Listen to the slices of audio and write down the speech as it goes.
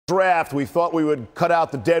draft, we thought we would cut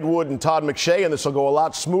out the Deadwood and Todd McShay, and this will go a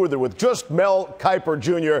lot smoother with just Mel Kiper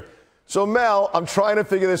Jr. So, Mel, I'm trying to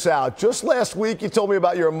figure this out. Just last week, you told me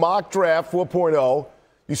about your mock draft 4.0.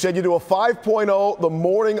 You said you do a 5.0 the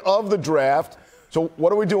morning of the draft. So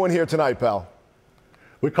what are we doing here tonight, pal?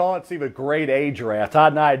 We call it, Steve, a grade A draft.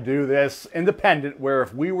 Todd and I do this independent, where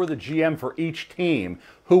if we were the GM for each team,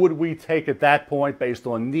 who would we take at that point based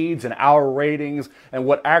on needs and our ratings and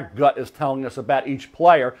what our gut is telling us about each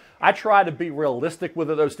player. I try to be realistic with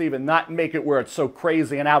it, though, Steve, and not make it where it's so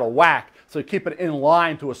crazy and out of whack, so keep it in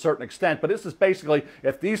line to a certain extent. But this is basically,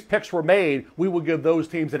 if these picks were made, we would give those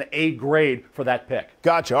teams an A grade for that pick.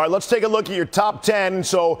 Gotcha. All right, let's take a look at your top 10.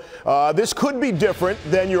 So this could be different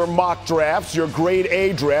than your mock drafts, your grade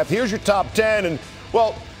A draft. Here's your top 10. And,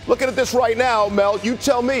 well, looking at this right now, Mel, you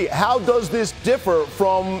tell me, how does this differ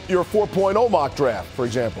from your 4.0 mock draft, for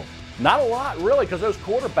example? Not a lot, really, because those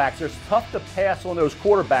quarterbacks, it's tough to pass on those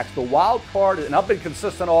quarterbacks. The wild card, and I've been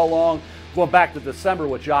consistent all along, going back to December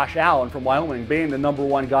with Josh Allen from Wyoming being the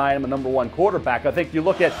 #1 guy and the #1 quarterback. I think you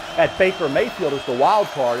look at Baker Mayfield as the wild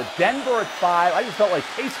card. At Denver at 5, I just felt like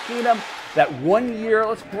Case Keenum, that 1 year,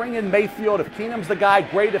 let's bring in Mayfield. If Keenum's the guy,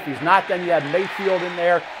 great. If he's not, then you have Mayfield in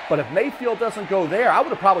there. But if Mayfield doesn't go there, I would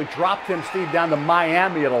have probably dropped him, Steve, down to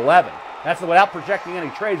Miami at 11. That's without projecting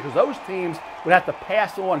any trades, because those teams would have to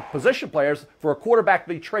pass on position players for a quarterback to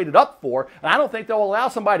be traded up for. And I don't think they'll allow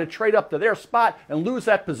somebody to trade up to their spot and lose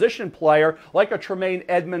that position player like a Tremaine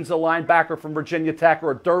Edmonds, a linebacker from Virginia Tech,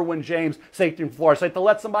 or a Derwin James, safety from Florida State, to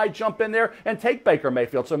let somebody jump in there and take Baker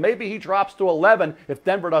Mayfield. So maybe he drops to 11 if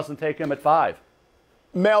Denver doesn't take him at 5.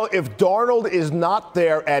 Mel, if Darnold is not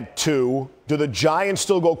there at 2, do the Giants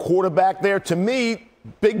still go quarterback there? To me,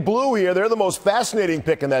 Big Blue here, they're the most fascinating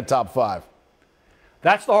pick in that top 5.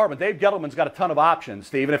 That's the hard one. Dave Gettleman's got a ton of options,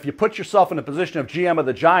 Steve. And if you put yourself in the position of GM of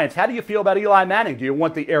the Giants, how do you feel about Eli Manning? Do you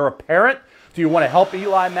want the heir apparent? Do you want to help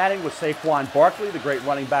Eli Manning with Saquon Barkley, the great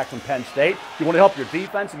running back from Penn State? Do you want to help your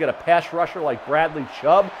defense and get a pass rusher like Bradley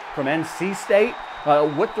Chubb from NC State?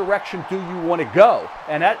 What direction do you want to go?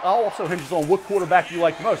 And that also hinges on what quarterback you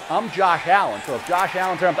like the most. I'm Josh Allen, so if Josh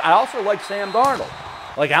Allen turns, I also like Sam Darnold.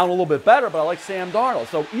 I like Allen a little bit better, but I like Sam Darnold.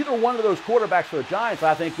 So either one of those quarterbacks for the Giants,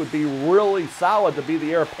 I think, would be really solid to be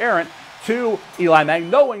the heir apparent to Eli Manning,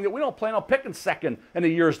 knowing that we don't plan on picking second in the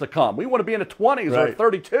years to come. We want to be in the 20s or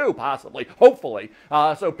 32, possibly, hopefully.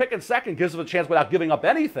 So picking second gives us a chance without giving up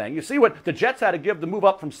anything. You see what the Jets had to give to move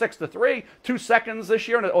up from 6 to 3, 2 seconds this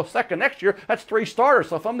year and a second next year. That's 3 starters.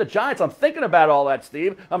 So if I'm the Giants, I'm thinking about all that,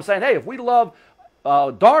 Steve. I'm saying, hey, if we love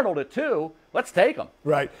Darnold at 2, let's take them.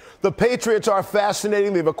 Right. The Patriots are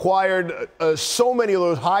fascinating. They've acquired so many of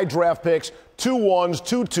those high draft picks, 2 1s,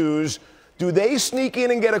 2 2s. Do they sneak in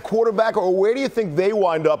and get a quarterback, or where do you think they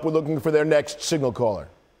wind up with looking for their next signal caller?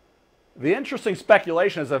 The interesting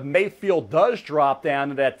speculation is if Mayfield does drop down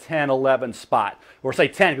to that 10, 11 spot, or say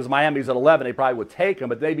 10 because Miami's at 11, they probably would take him,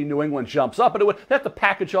 but maybe New England jumps up. But they have to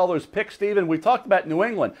package all those picks, Steven. We talked about New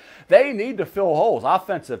England. They need to fill holes.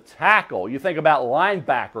 Offensive tackle. You think about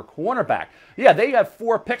linebacker, cornerback. Yeah, they have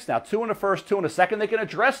 4 picks now, 2 in the first, 2 in the second. They can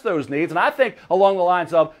address those needs. And I think along the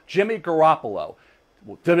lines of Jimmy Garoppolo,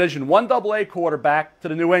 Division I AA quarterback to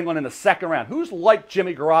the New England in the second round. Who's like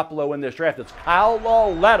Jimmy Garoppolo in this draft? It's Kyle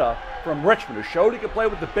Lauletta from Richmond, who showed he could play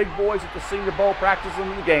with the big boys at the Senior Bowl, practicing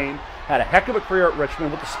in the game. Had a heck of a career at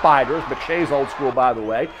Richmond with the Spiders, McShay's old school, by the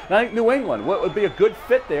way. And I think New England, what would be a good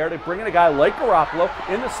fit there to bring in a guy like Garoppolo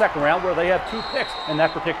in the second round, where they have 2 picks in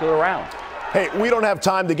that particular round. Hey, we don't have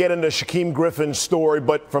time to get into Shaquem Griffin's story,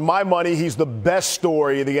 but for my money, he's the best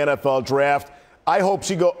story of the NFL draft. I hope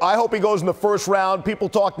he goes in the first round. People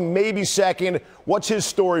talking maybe second. What's his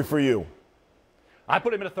story for you? I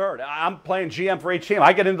put him in the 3rd. I'm playing GM for each team.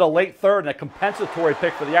 I get into the late 3rd and a compensatory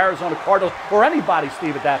pick for the Arizona Cardinals or anybody,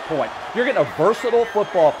 Steve, at that point. You're getting a versatile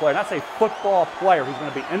football player, and I say football player, who's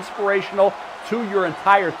going to be inspirational to your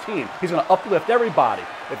entire team. He's going to uplift everybody.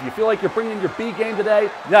 If you feel like you're bringing your B game today,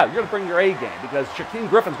 no, you're going to bring your A game, because Shaquem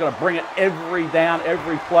Griffin's going to bring it every down,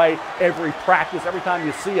 every play, every practice, every time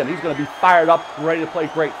you see him. He's going to be fired up and ready to play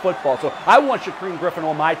great football. So I want Shaquem Griffin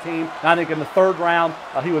on my team, and I think in the 3rd round,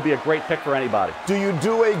 he would be a great pick for anybody. Do you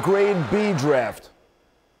do a grade B draft?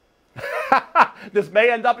 This may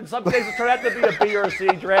end up in some cases turn out to be a B or a C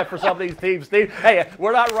draft for some of these teams, Steve. Hey,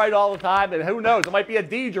 we're not right all the time, and who knows? It might be a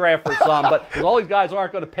D draft for some, but all these guys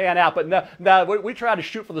aren't going to pan out. But no, we try to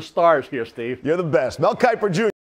shoot for the stars here, Steve. You're the best. Mel Kiper Jr.